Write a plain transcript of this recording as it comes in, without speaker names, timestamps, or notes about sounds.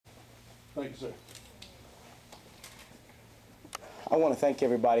Thank you, sir. I want to thank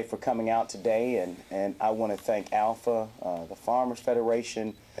everybody for coming out today, and I want to thank ALFA, the Farmers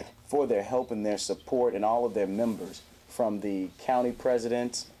Federation, for their help and their support, and all of their members, from the county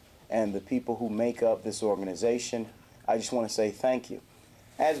presidents and the people who make up this organization. I just want to say thank you.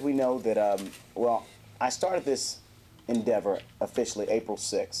 As we know that, well, I started this endeavor officially April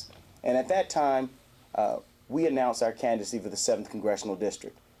 6th, and at that time, we announced our candidacy for the 7th Congressional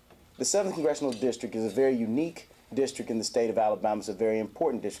District. The 7th Congressional District is a very unique district in the state of Alabama. It's a very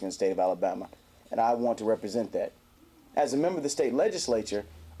important district in the state of Alabama, and I want to represent that. As a member of the state legislature,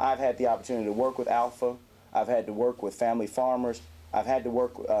 I've had the opportunity to work with ALFA. I've had to work with family farmers. I've had to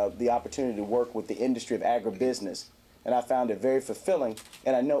work the opportunity to work with the industry of agribusiness, and I found it very fulfilling,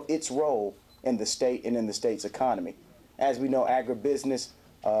 and I know its role in the state and in the state's economy. As we know, agribusiness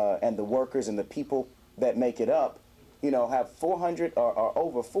and the workers and the people that make it up, have 400 or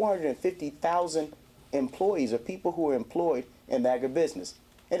over 450,000 employees, or people who are employed in the agribusiness.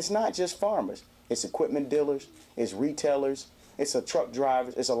 And it's not just farmers. It's equipment dealers, it's retailers, it's a truck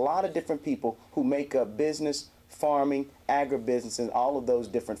drivers, it's a lot of different people who make up business, farming, agribusiness, and all of those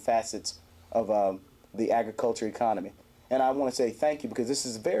different facets of the agriculture economy. And I want to say thank you, because this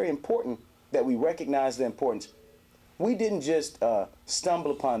is very important that we recognize the importance. We didn't just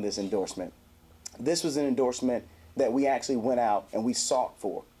stumble upon this endorsement. This was an endorsement that we actually went out and we sought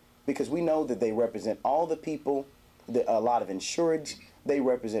for, because we know that they represent all the people, a lot of insureds, they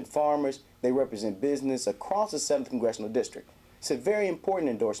represent farmers, they represent business across the 7th Congressional District. It's a very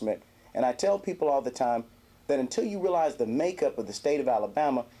important endorsement, and I tell people all the time that until you realize the makeup of the state of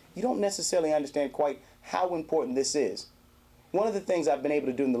Alabama, you don't necessarily understand quite how important this is. One of the things I've been able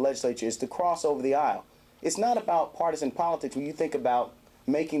to do in the legislature is to cross over the aisle. It's not about partisan politics when you think about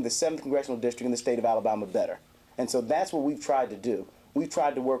making the 7th Congressional District in the state of Alabama better. And so that's what we've tried to do. We've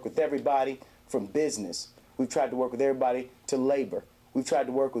tried to work with everybody from business. We've tried to work with everybody to labor. We've tried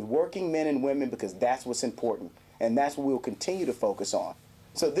to work with working men and women, because that's what's important. And that's what we'll continue to focus on.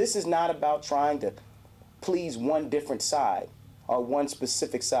 So this is not about trying to please one different side or one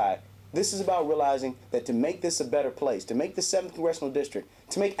specific side. This is about realizing that to make this a better place, to make the 7th Congressional District,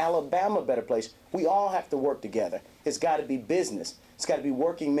 to make Alabama a better place, we all have to work together. It's got to be business. It's got to be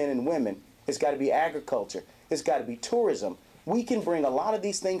working men and women. It's got to be agriculture. It's got to be tourism. We can bring a lot of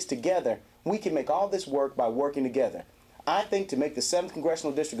these things together. We can make all this work by working together. I think to make the 7th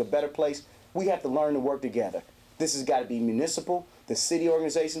Congressional District a better place, we have to learn to work together. This has got to be municipal, the city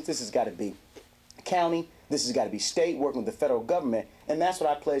organizations. This has got to be county. This has got to be state, working with the federal government. And that's what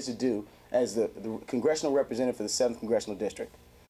I pledge to do as the congressional representative for the 7th Congressional District.